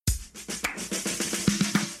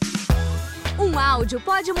Um áudio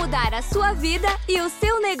pode mudar a sua vida e o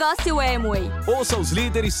seu negócio Amway. Ouça os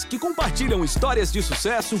líderes que compartilham histórias de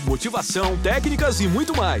sucesso, motivação, técnicas e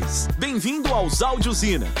muito mais. Bem-vindo aos Áudios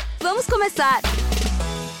Ina. Vamos começar!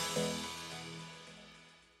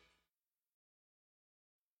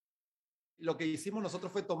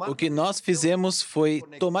 O que nós fizemos foi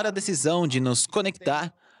tomar a decisão de nos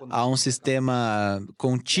conectar a um sistema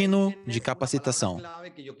contínuo de capacitação.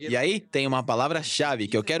 E aí tem uma palavra-chave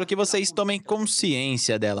que eu quero que vocês tomem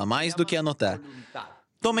consciência dela, mais do que anotar.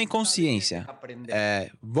 Tomem consciência.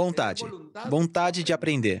 Vontade. Vontade de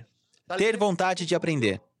aprender. Ter vontade de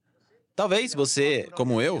aprender. Talvez você,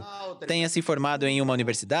 como eu, tenha se formado em uma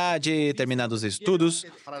universidade, terminado os estudos,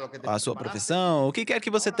 a sua profissão, o que quer que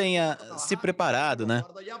você tenha se preparado, né?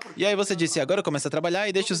 E aí você disse, agora começa a trabalhar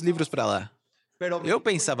e deixa os livros para lá. Eu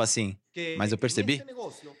pensava assim, mas eu percebi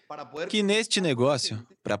que neste negócio,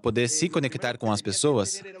 para poder se conectar com as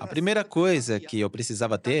pessoas, a primeira coisa que eu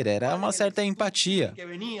precisava ter era uma certa empatia.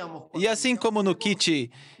 E assim como no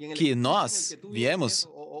kit que nós viemos,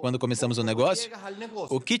 quando começamos o negócio,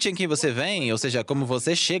 o kit em que você vem, ou seja, como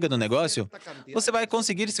você chega no negócio, você vai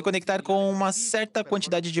conseguir se conectar com uma certa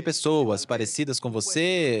quantidade de pessoas parecidas com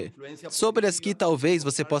você, sobre as que talvez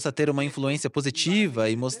você possa ter uma influência positiva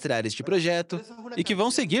e mostrar este projeto, e que vão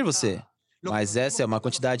seguir você. Mas essa é uma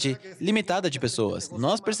quantidade limitada de pessoas.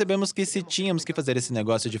 Nós percebemos que se tínhamos que fazer esse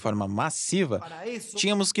negócio de forma massiva,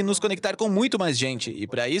 tínhamos que nos conectar com muito mais gente. E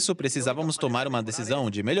para isso, precisávamos tomar uma decisão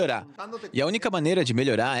de melhorar. E a única maneira de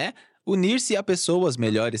melhorar é unir-se a pessoas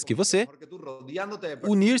melhores que você,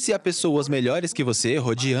 unir-se a pessoas melhores que você,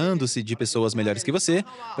 rodeando-se de pessoas melhores que você.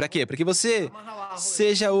 Para quê? Para que você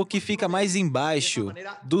seja o que fica mais embaixo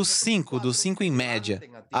dos cinco em média.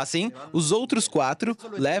 Assim, os outros 4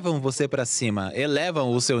 levam você para cima,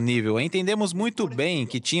 elevam o seu nível. Entendemos muito bem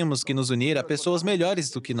que tínhamos que nos unir a pessoas melhores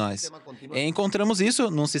do que nós. E encontramos isso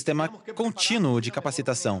num sistema contínuo de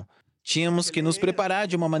capacitação. Tínhamos que nos preparar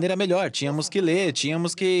de uma maneira melhor, tínhamos que ler,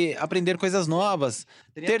 tínhamos que aprender coisas novas,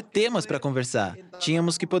 ter temas para conversar.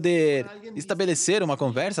 Tínhamos que poder estabelecer uma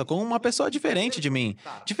conversa com uma pessoa diferente de mim,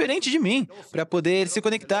 para poder se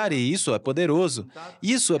conectar, e isso é poderoso.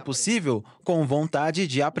 Isso é possível com vontade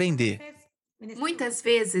de aprender. Muitas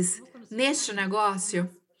vezes, neste negócio,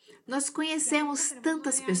 nós conhecemos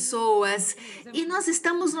tantas pessoas e nós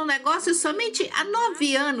estamos no negócio somente há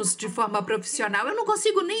 9 anos de forma profissional. Eu não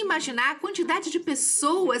consigo nem imaginar a quantidade de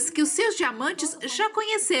pessoas que os seus diamantes já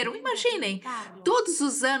conheceram. Imaginem, todos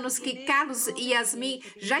os anos que Carlos e Yasmin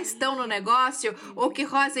já estão no negócio, ou que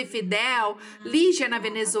Rosa e Fidel, Lígia na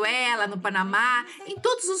Venezuela, no Panamá, em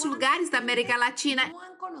todos os lugares da América Latina.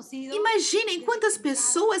 Imaginem quantas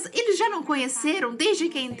pessoas eles já não conheceram desde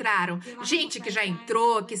que entraram. Gente que já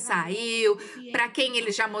entrou, que saiu, para quem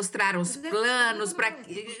eles já mostraram os planos, para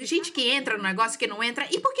gente que entra no negócio, que não entra.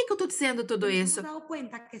 E por que eu estou dizendo tudo isso?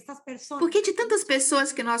 Porque de tantas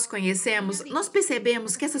pessoas que nós conhecemos, nós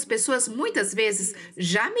percebemos que essas pessoas muitas vezes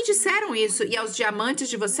já me disseram isso, e aos diamantes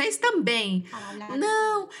de vocês também.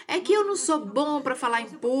 Não, é que eu não sou bom para falar em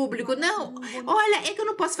público. Não, olha, é que eu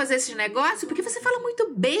não posso fazer esse negócio porque você fala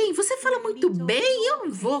muito bem, e eu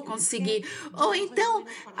não vou conseguir. Ou então,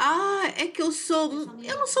 é que eu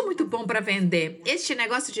não sou muito bom para vender. Este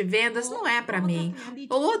negócio de vendas não é para mim.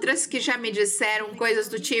 Ou outras que já me disseram coisas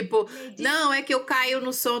do tipo, não, é que eu caio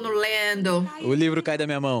no sono lendo. O livro cai da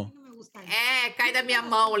minha mão. Cai da minha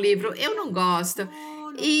mão o livro. Eu não gosto.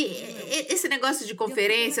 E esse negócio de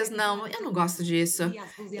conferências, não, eu não gosto disso.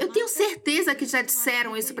 Eu tenho certeza que já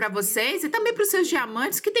disseram isso para vocês e também para os seus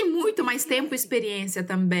diamantes, que têm muito mais tempo e experiência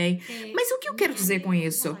também. Mas o que eu quero dizer com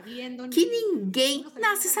isso? Que ninguém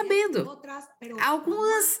nasce sabendo.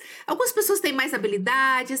 Algumas pessoas têm mais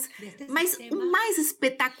habilidades, mas o mais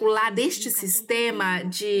espetacular deste sistema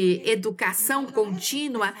de educação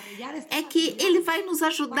contínua é que ele vai nos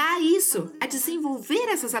ajudar a desenvolver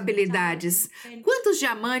essas habilidades. Quantos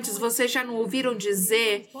diamantes vocês já não ouviram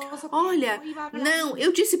dizer, olha, não,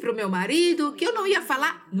 eu disse para o meu marido que eu não ia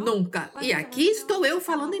falar nunca. E aqui estou eu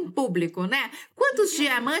falando em público, né? Quantos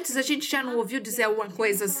diamantes a gente já não ouviu dizer alguma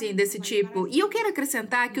coisa assim desse tipo? E eu quero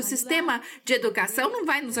acrescentar que o sistema de educação não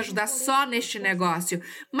vai nos ajudar só neste negócio,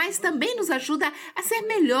 mas também nos ajuda a ser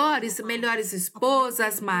melhores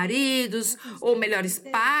esposas, maridos, ou melhores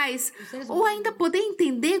pais, ou ainda poder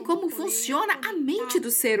entender como funciona a mente do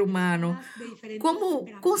ser humano, como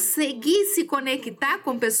conseguir se conectar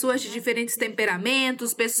com pessoas de diferentes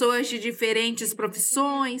temperamentos, pessoas de diferentes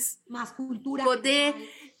profissões, poder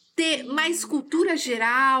ter mais cultura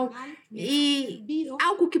geral. E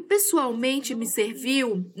algo que pessoalmente me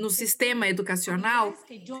serviu no sistema educacional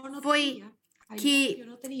foi que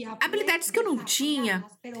habilidades que eu não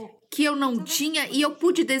tinha e eu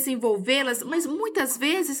pude desenvolvê-las, mas muitas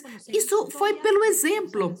vezes isso foi pelo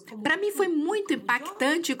exemplo. Para mim foi muito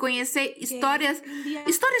impactante conhecer histórias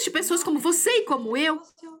de pessoas como você e como eu,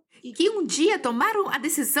 que um dia tomaram a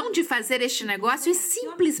decisão de fazer este negócio e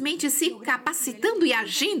simplesmente se capacitando e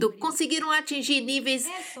agindo, conseguiram atingir níveis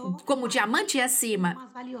como diamante e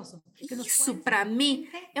acima. Isso, para mim,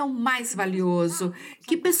 é o mais valioso.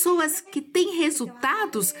 Que pessoas que têm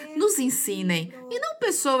resultados nos ensinem. E não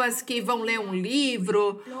pessoas que vão ler um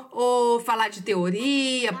livro ou falar de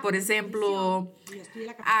teoria, por exemplo,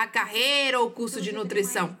 a carreira ou curso de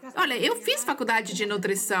nutrição. Olha, eu fiz faculdade de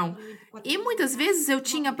nutrição e muitas vezes eu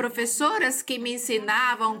tinha professoras que me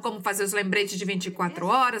ensinavam como fazer os lembretes de 24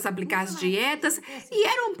 horas, aplicar as dietas, e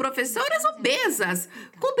eram professoras obesas,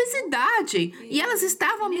 com obesidade, e elas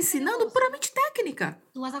estavam me ensinando puramente técnica.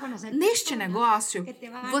 Neste negócio,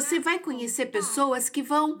 você vai conhecer pessoas que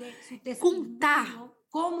vão contar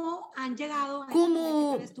como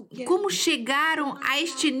chegaram a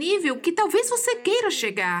este nível que talvez você queira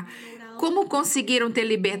chegar. Como conseguiram ter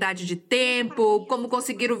liberdade de tempo, como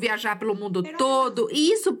conseguiram viajar pelo mundo todo.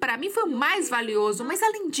 E isso, para mim, foi o mais valioso. Mas,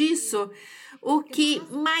 além disso, o que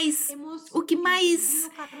mais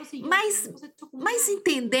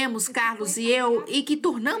entendemos, Carlos e eu, e que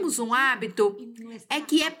tornamos um hábito, é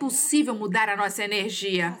que é possível mudar a nossa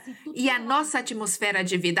energia e a nossa atmosfera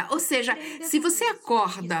de vida. Ou seja, se você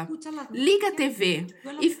acorda, liga a TV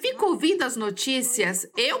e fica ouvindo as notícias,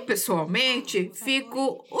 eu, pessoalmente,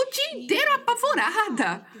 fico o dia inteiro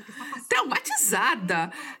apavorada,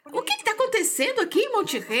 traumatizada. O que está acontecendo aqui em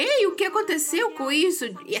Monte Rei? O que aconteceu com isso?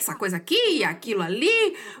 E essa coisa aqui e aquilo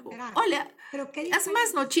ali? Olha, as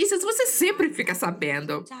más notícias você sempre fica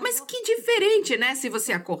sabendo. Mas que diferente, né? Se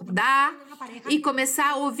você acordar e começar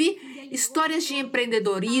a ouvir histórias de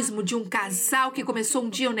empreendedorismo de um casal que começou um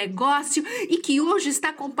dia um negócio e que hoje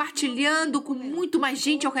está compartilhando com muito mais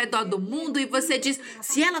gente ao redor do mundo, e você diz,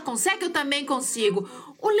 se ela consegue, eu também consigo.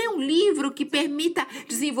 Ou ler um livro que permita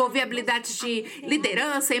desenvolver habilidades de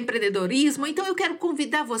liderança e empreendedorismo. Então, eu quero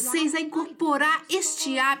convidar vocês a incorporar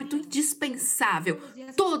este hábito indispensável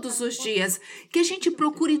todos os dias. Que a gente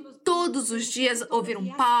procure todos os dias ouvir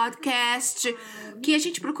um podcast, que a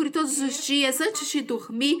gente procure todos os dias, antes de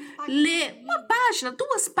dormir, ler uma página,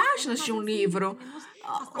 2 páginas de um livro.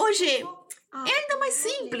 Hoje é ainda mais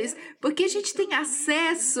simples, porque a gente tem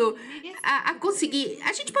acesso a conseguir.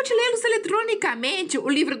 A gente pode lê-los eletronicamente. O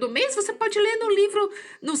livro do mês você pode ler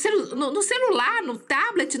no celular, no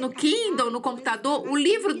tablet, no Kindle, no computador. O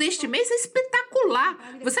livro deste mês é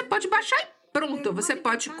espetacular. Você pode baixar e pronto, você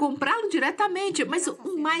pode comprá-lo diretamente, mas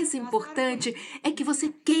o mais importante é que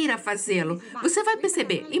você queira fazê-lo. Você vai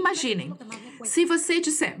perceber, imaginem, se você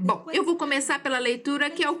disser, bom, eu vou começar pela leitura,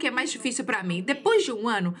 que é o que é mais difícil para mim. Depois de um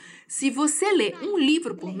ano, se você ler um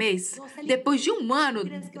livro por mês, depois de um ano,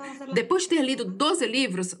 depois de ter lido 12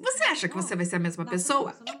 livros, você acha que você vai ser a mesma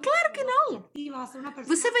pessoa? É claro que não.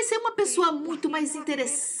 Você vai ser uma pessoa muito mais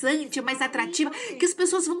interessante, mais atrativa, que as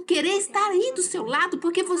pessoas vão querer estar aí do seu lado,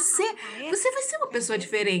 porque você vai ser uma pessoa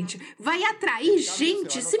diferente, vai atrair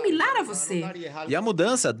gente similar a você. E a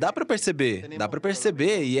mudança dá para perceber,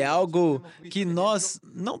 e é algo que nós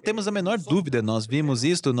não temos a menor dúvida. Nós vimos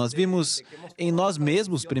em nós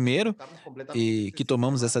mesmos primeiro, e que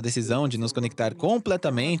tomamos essa decisão de nos conectar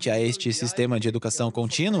completamente a este sistema de educação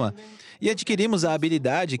contínua, e adquirimos a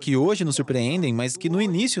habilidade que hoje nos surpreendem, mas que no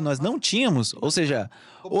início nós não tínhamos. Ou seja,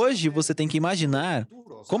 hoje você tem que imaginar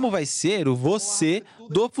como vai ser o você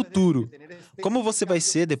do futuro. Como você vai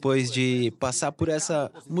ser depois de passar por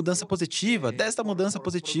essa mudança positiva, desta mudança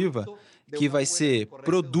positiva, que vai ser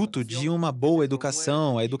produto de uma boa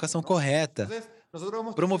educação, a educação correta,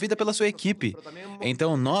 promovida pela sua equipe.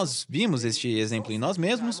 Então, nós vimos este exemplo em nós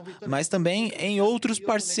mesmos, mas também em outros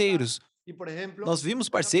parceiros. Nós vimos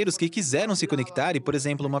parceiros que quiseram se conectar e, por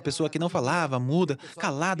exemplo, uma pessoa que não falava, muda,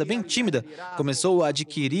 calada, bem tímida, começou a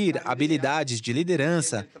adquirir habilidades de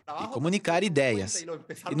liderança e comunicar ideias.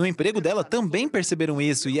 E no emprego dela também perceberam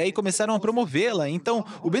isso e aí começaram a promovê-la. Então,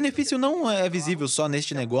 o benefício não é visível só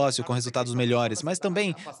neste negócio com resultados melhores, mas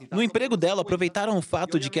também no emprego dela aproveitaram o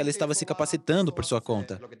fato de que ela estava se capacitando por sua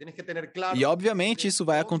conta. E, obviamente, isso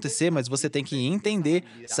vai acontecer, mas você tem que entender,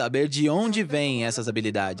 saber de onde vêm essas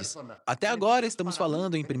habilidades. Até agora estamos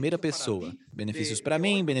falando em primeira pessoa. Benefícios para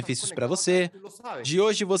mim, benefícios para você. De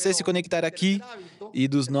hoje você se conectar aqui e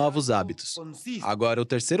dos novos hábitos. Agora o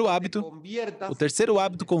terceiro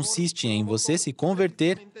hábito consiste em você se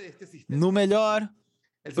converter no melhor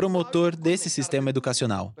promotor desse sistema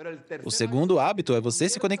educacional. O segundo hábito é você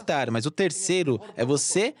se conectar, mas o terceiro é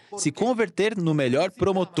você se converter no melhor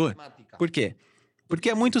promotor. Por quê?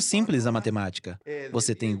 Porque é muito simples a matemática.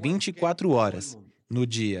 Você tem 24 horas no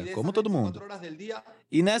dia, como todo mundo.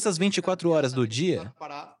 E nessas 24 horas do dia,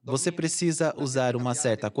 você precisa usar uma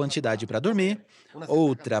certa quantidade para dormir,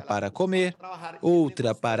 outra para comer,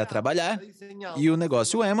 outra para trabalhar. E o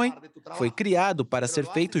negócio Amway foi criado para ser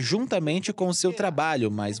feito juntamente com o seu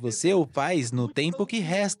trabalho, mas você o faz no tempo que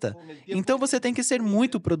resta. Então você tem que ser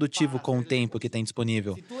muito produtivo com o tempo que tem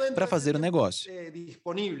disponível para fazer o negócio.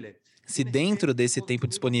 Se dentro desse tempo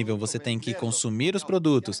disponível você tem que consumir os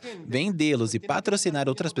produtos, vendê-los e patrocinar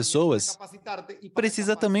outras pessoas,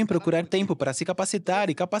 precisa também procurar tempo para se capacitar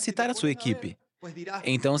e capacitar a sua equipe.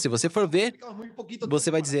 Então, se você for ver, você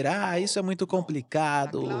vai dizer, isso é muito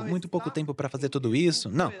complicado, muito pouco tempo para fazer tudo isso.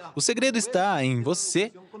 Não, o segredo está em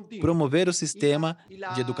você promover o sistema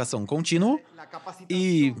de educação contínua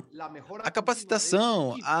e a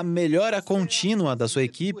capacitação, a melhora contínua da sua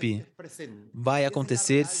equipe vai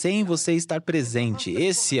acontecer sem você estar presente.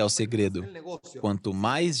 Esse é o segredo. Quanto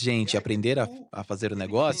mais gente aprender a fazer o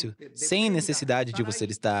negócio, sem necessidade de você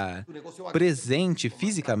estar presente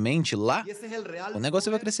fisicamente lá, o negócio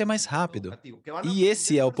vai crescer mais rápido. E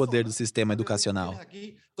esse é o poder do sistema educacional.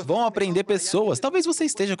 Vão aprender pessoas. Talvez você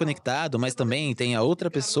esteja conectado, mas também tenha outra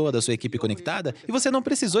pessoa da sua equipe conectada e você não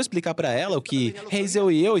precisou explicar para ela o que Heissel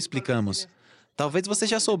e eu explicamos. Talvez você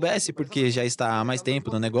já soubesse porque já está há mais tempo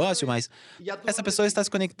no negócio, mas essa pessoa está se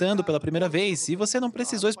conectando pela primeira vez e você não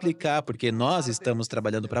precisou explicar porque nós estamos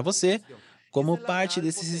trabalhando para você como parte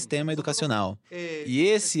desse sistema educacional. E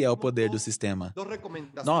esse é o poder do sistema.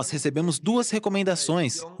 Nós recebemos 2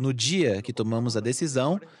 recomendações no dia que tomamos a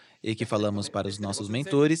decisão e que falamos para os nossos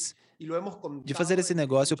mentores de fazer esse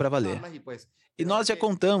negócio para valer. E nós já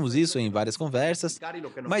contamos isso em várias conversas,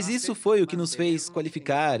 mas isso foi o que nos fez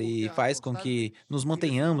qualificar e faz com que nos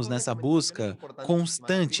mantenhamos nessa busca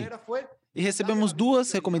constante. E recebemos 2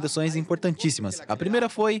 recomendações importantíssimas. A primeira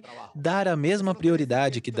foi dar a mesma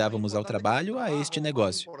prioridade que dávamos ao trabalho a este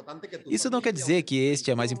negócio. Isso não quer dizer que este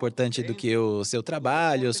é mais importante do que o seu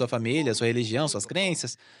trabalho, sua família, sua religião, suas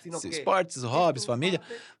crenças, seus esportes, hobbies, família.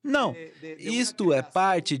 Não. Isto é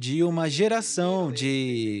parte de uma geração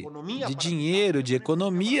de dinheiro, de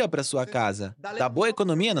economia para sua casa, da boa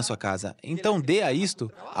economia na sua casa. Então, dê a isto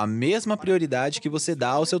a mesma prioridade que você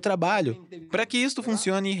dá ao seu trabalho, para que isto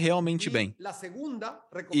funcione realmente bem.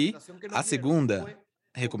 E a segunda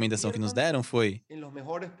recomendação que nos deram foi: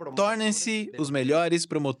 tornem-se os melhores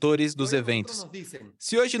promotores dos eventos.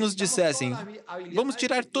 Se hoje nos dissessem, vamos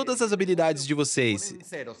tirar todas as habilidades de vocês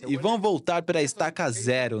e vão voltar para a estaca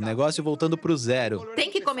zero, o negócio voltando para o zero.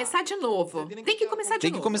 Tem que começar de novo. Tem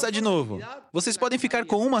que começar de novo. Vocês podem ficar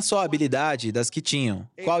com uma só habilidade das que tinham.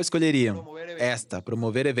 Qual escolheriam? Esta,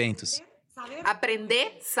 promover eventos.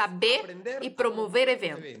 Aprender, saber e promover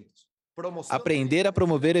eventos. Aprender a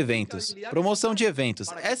promover eventos. Promoção de eventos.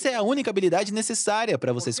 Essa é a única habilidade necessária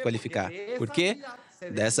para você se qualificar. Porque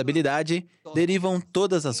dessa habilidade derivam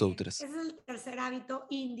todas as outras.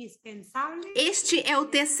 Este é o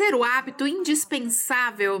terceiro hábito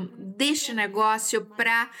indispensável deste negócio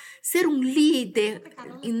para ser um líder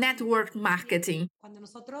em network marketing.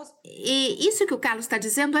 E isso que o Carlos está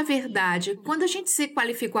dizendo é verdade. Quando a gente se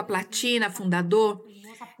qualificou a Platina Fundador,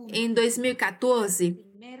 em 2014,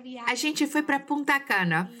 a gente foi para Punta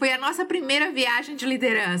Cana. Foi a nossa primeira viagem de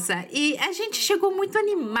liderança. E a gente chegou muito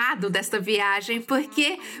animado desta viagem,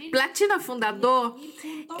 porque Platina Fundador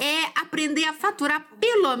é aprender a faturar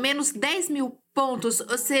pelo menos 10 mil pontos,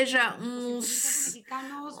 ou seja, uns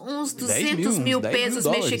 200 mil pesos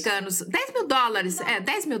mexicanos. 10 mil dólares,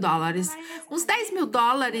 10 mil dólares. Uns 10 mil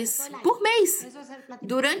dólares por mês,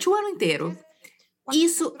 durante o ano inteiro.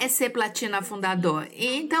 Isso é ser Platina Fundador.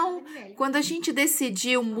 Então, quando a gente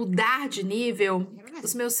decidiu mudar de nível,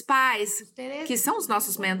 os meus pais, que são os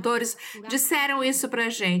nossos mentores, disseram isso pra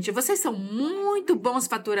gente. Vocês são muito bons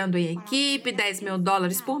faturando em equipe, 10 mil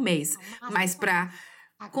dólares por mês, mas para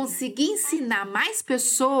conseguir ensinar mais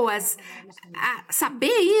pessoas a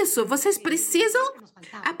saber isso, vocês precisam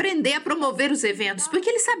aprender a promover os eventos, porque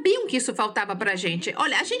eles sabiam que isso faltava pra gente.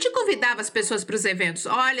 Olha, a gente convidava as pessoas para os eventos.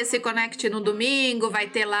 Olha, se conecte no domingo, vai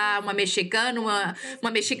ter lá uma mexicana,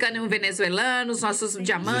 uma mexicana e um venezuelano, os nossos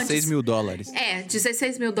diamantes. 16 mil dólares.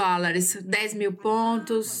 16 mil dólares, 10 mil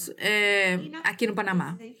pontos aqui no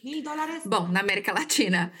Panamá. Bom, na América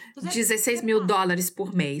Latina, 16 mil dólares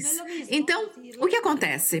por mês. Então, o que acontece?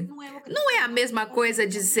 acontece? Não é a mesma coisa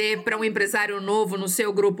dizer para um empresário novo no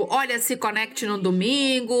seu grupo, olha, se conecte no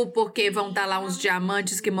domingo, porque vão estar lá uns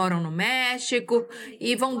diamantes que moram no México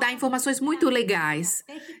e vão dar informações muito legais.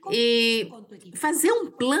 E fazer um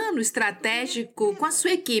plano estratégico com a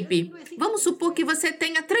sua equipe. Vamos supor que você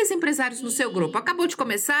tenha 3 empresários no seu grupo. Acabou de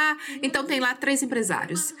começar, então tem lá 3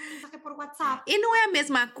 empresários. E não é a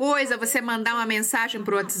mesma coisa você mandar uma mensagem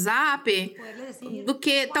para o WhatsApp do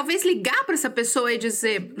que talvez ligar para essa pessoa e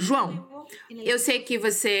dizer, João, eu sei que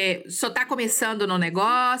você só está começando no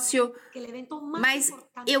negócio, mas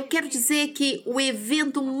eu quero dizer que o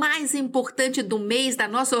evento mais importante do mês da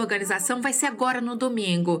nossa organização vai ser agora no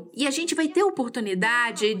domingo. E a gente vai ter a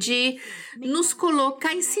oportunidade de nos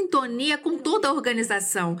colocar em sintonia com toda a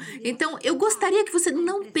organização. Então, eu gostaria que você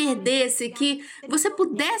não perdesse, que você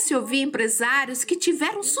pudesse ouvir empresários que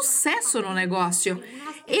tiveram sucesso no negócio.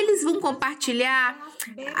 Eles vão compartilhar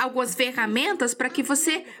algumas ferramentas para que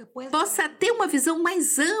você possa ter uma visão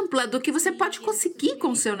mais ampla do que você pode conseguir com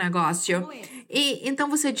o seu negócio. E então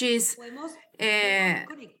você diz,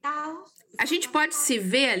 a gente pode se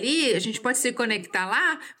ver ali, a gente pode se conectar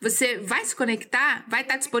lá, você vai se conectar, vai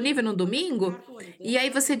estar disponível no domingo? E aí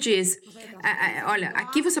você diz, olha,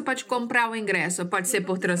 aqui você pode comprar o ingresso, pode ser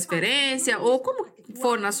por transferência ou como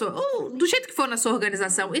for ou do jeito que for na sua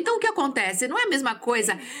organização. Então, o que acontece? Não é a mesma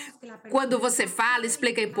coisa quando você fala,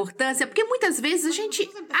 explica a importância, porque muitas vezes a gente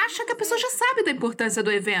acha que a pessoa já sabe da importância do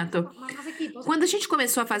evento. Quando a gente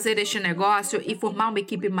começou a fazer este negócio e formar uma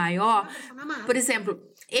equipe maior, por exemplo,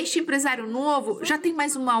 este empresário novo já tem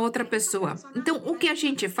mais uma outra pessoa. Então, o que a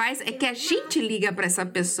gente faz é que a gente liga para essa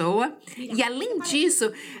pessoa e, além disso,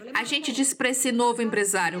 a gente diz para esse novo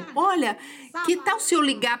empresário, olha, que tal se eu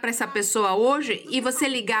ligar para essa pessoa hoje e você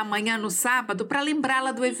ligar amanhã no sábado para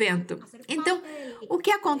lembrá-la do evento? Então, o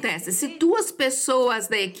que acontece? Se 2 pessoas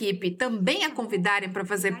da equipe também a convidarem para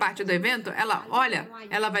fazer parte do evento,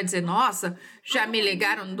 ela vai dizer, nossa, já me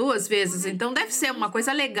ligaram 2 vezes, então deve ser uma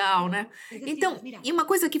coisa legal, né? Então, e uma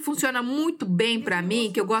coisa que funciona muito bem para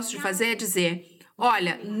mim, que eu gosto de fazer, é dizer,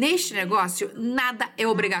 olha, neste negócio, nada é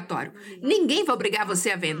obrigatório. Ninguém vai obrigar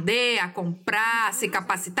você a vender, a comprar, a se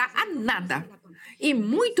capacitar, a nada. E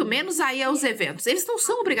muito menos aí aos eventos. Eles não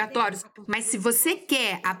são obrigatórios. Mas se você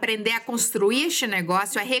quer aprender a construir este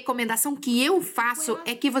negócio, a recomendação que eu faço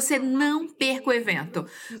é que você não perca o evento.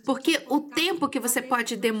 Porque o tempo que você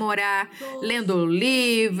pode demorar lendo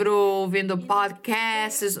livro, ouvindo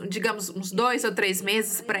podcasts, digamos uns 2 ou 3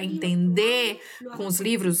 meses para entender com os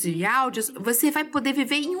livros e áudios, você vai poder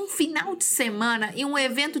viver em um final de semana, em um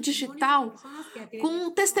evento digital, com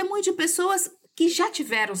um testemunho de pessoas que já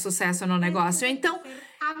tiveram sucesso no negócio. Então,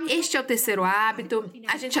 este é o 3º hábito.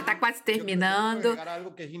 A gente já está quase terminando.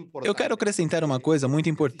 Eu quero acrescentar uma coisa muito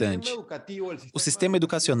importante. O sistema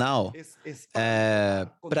educacional é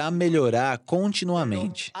para melhorar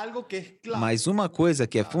continuamente. Mas uma coisa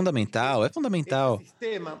que é fundamental,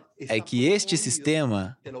 é que este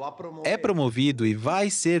sistema é promovido e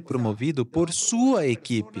vai ser promovido por sua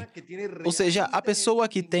equipe. Ou seja, a pessoa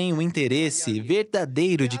que tem um interesse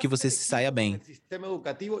verdadeiro de que você se saia bem.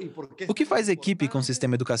 O que faz equipe com o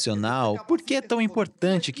sistema educacional? Por que é tão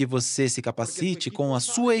importante que você se capacite com a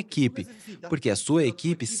sua equipe? Porque a sua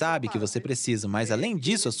equipe sabe que você precisa, mas além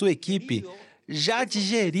disso, a sua equipe já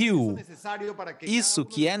digeriu isso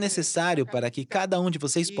que é necessário para que cada um de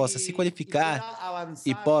vocês possa se qualificar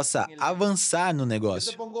e possa avançar no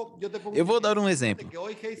negócio. Eu vou dar um exemplo.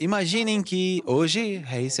 Imaginem que hoje,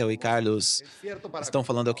 Heissel e Carlos estão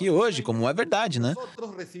falando aqui hoje, como é verdade, né?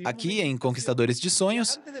 Aqui em Conquistadores de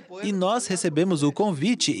Sonhos, e nós recebemos o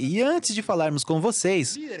convite, e antes de falarmos com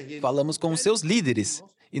vocês, falamos com os seus líderes.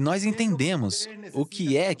 E nós entendemos o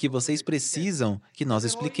que é que vocês precisam que nós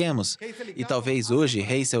expliquemos. E talvez hoje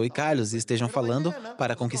Heissel e Carlos estejam falando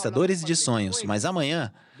para Conquistadores de Sonhos, mas amanhã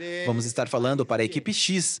vamos estar falando para a equipe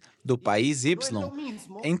X do país Y.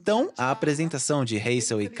 Então, a apresentação de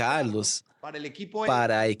Heissel e Carlos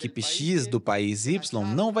para a equipe X do país Y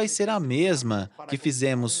não vai ser a mesma que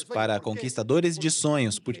fizemos para Conquistadores de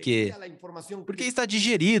Sonhos, porque está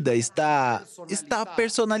digerida, está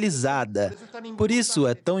personalizada. Por isso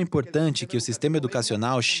é tão importante que o sistema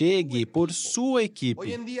educacional chegue por sua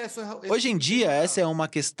equipe. Hoje em dia, essa é uma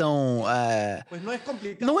questão...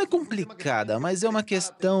 não é complicada, mas é uma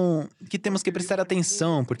questão que temos que prestar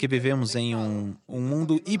atenção, porque vivemos em um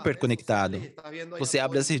mundo hiperconectado. Você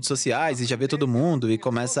abre as redes sociais e já vê todo mundo e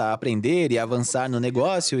começa a aprender e avançar no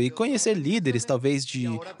negócio e conhecer líderes, talvez, de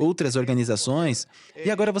outras organizações. E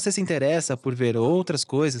agora você se interessa por ver outras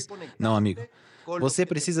coisas. Não, amigo. Você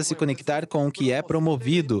precisa se conectar com o que é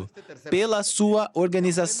promovido pela sua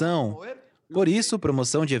organização. Por isso,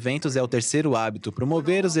 promoção de eventos é o terceiro hábito,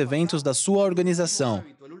 promover os eventos da sua organização.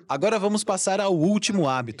 Agora vamos passar ao último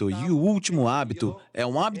hábito, e o último hábito é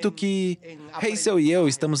um hábito que Heissel e eu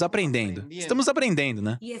estamos aprendendo. Estamos aprendendo,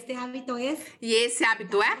 né? E esse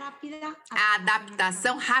hábito é a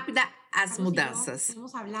adaptação rápida às mudanças.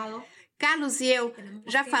 Carlos e eu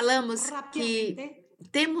já falamos que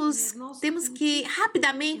temos que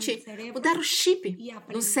rapidamente mudar o chip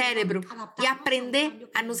no cérebro e aprender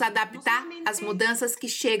a nos adaptar às mudanças que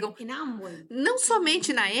chegam, não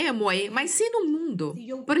somente na Amway, mas sim no mundo.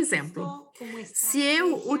 Por exemplo, se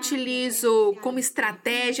eu utilizo como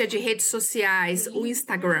estratégia de redes sociais o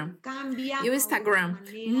Instagram, e o Instagram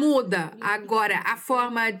muda agora a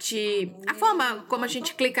forma como a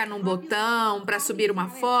gente clica num botão para subir uma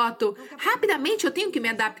foto, rapidamente eu tenho que me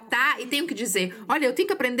adaptar e tenho que dizer, olha, eu tenho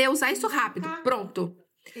que aprender a usar isso rápido. Pronto.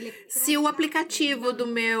 Se o aplicativo do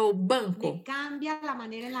meu banco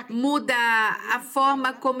muda a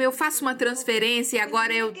forma como eu faço uma transferência e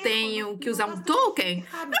agora eu tenho que usar um token,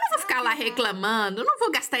 eu não vou ficar lá reclamando, não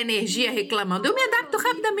vou gastar energia reclamando, eu me adapto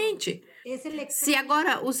rapidamente. Se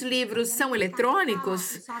agora os livros são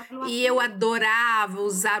eletrônicos e eu adorava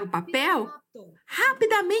usar o papel,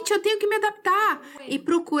 rapidamente eu tenho que me adaptar e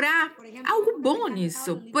procurar algo bom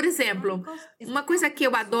nisso. Por exemplo, uma coisa que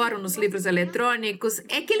eu adoro nos livros eletrônicos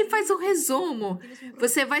é que ele faz um resumo.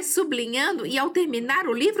 Você vai sublinhando e ao terminar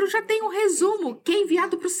o livro já tem um resumo que é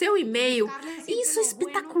enviado para o seu e-mail. Isso é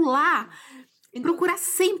espetacular. Procurar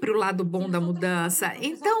sempre o lado bom da mudança.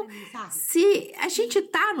 Então, se a gente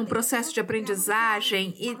está num processo de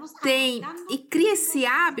aprendizagem e cria esse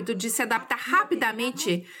hábito de se adaptar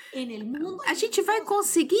rapidamente, a gente vai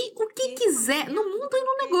conseguir o que quiser no mundo e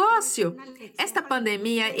no negócio. Esta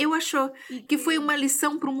pandemia, eu acho que foi uma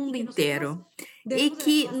lição para o mundo inteiro. E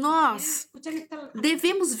que nós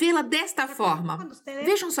devemos vê-la desta forma.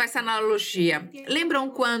 Vejam só essa analogia. Lembram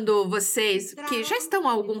quando vocês, que já estão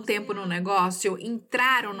há algum tempo no negócio,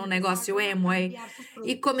 entraram no negócio Amway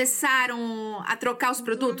e começaram a trocar os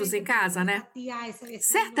produtos em casa, né?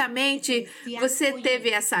 Certamente você teve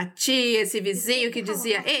essa tia, esse vizinho que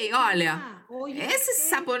dizia, ei, olha, esse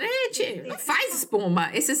sabonete não faz espuma,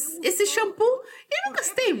 esse shampoo eu não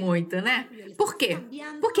gostei muito, né? Por quê?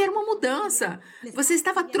 Porque era uma mudança. Você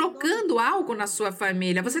estava trocando algo na sua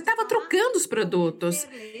família, você estava trocando os produtos.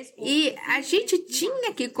 E a gente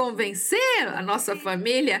tinha que convencer a nossa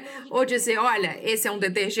família ou dizer, olha, esse é um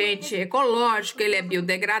detergente ecológico, ele é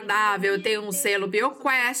biodegradável, tem um selo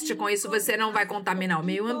BioQuest, com isso você não vai contaminar o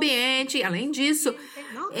meio ambiente. Além disso,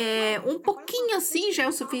 um pouquinho assim já é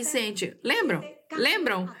o suficiente.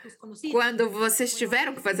 Lembram quando vocês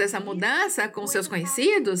tiveram que fazer essa mudança com seus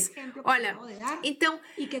conhecidos? Olha, então,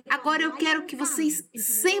 agora eu quero que vocês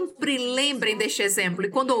sempre lembrem deste exemplo. E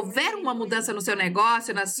quando houver uma mudança no seu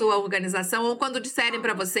negócio, na sua organização, ou quando disserem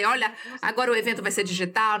para você, olha, agora o evento vai ser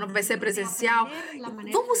digital, não vai ser presencial,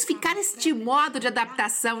 vamos ficar neste modo de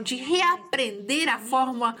adaptação, de reaprender a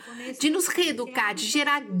forma de nos reeducar, de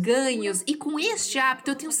gerar ganhos. E com este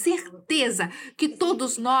hábito, eu tenho certeza que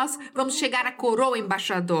todos nós vamos chegar à coroa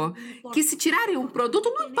embaixador, que se tirarem um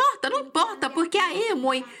produto, não importa, porque a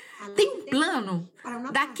Amway tem um plano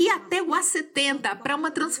daqui até o A70 para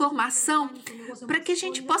uma transformação, para que a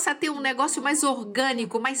gente possa ter um negócio mais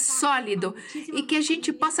orgânico, mais sólido e que a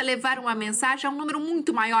gente possa levar uma mensagem a um número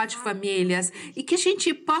muito maior de famílias e que a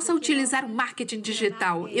gente possa utilizar o marketing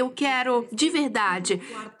digital. Eu quero, de verdade,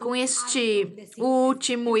 com este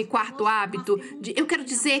último e quarto hábito, eu quero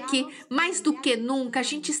dizer que, mais do que nunca, a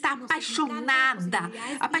gente está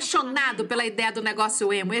apaixonado pela ideia do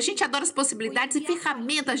negócio Amway. A gente adora as possibilidades e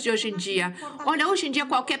ferramentas de hoje em dia. Olha, hoje em dia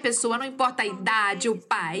qualquer pessoa, não importa a idade, o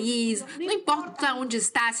país, não importa onde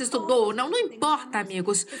está, se estudou ou não importa,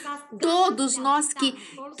 amigos. Todos nós que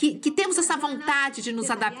temos essa vontade de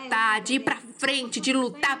nos adaptar, de ir para frente, de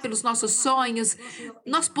lutar pelos nossos sonhos,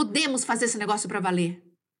 nós podemos fazer esse negócio para valer.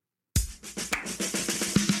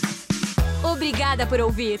 Obrigada por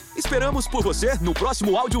ouvir. Esperamos por você no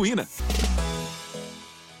próximo Áudio Ina.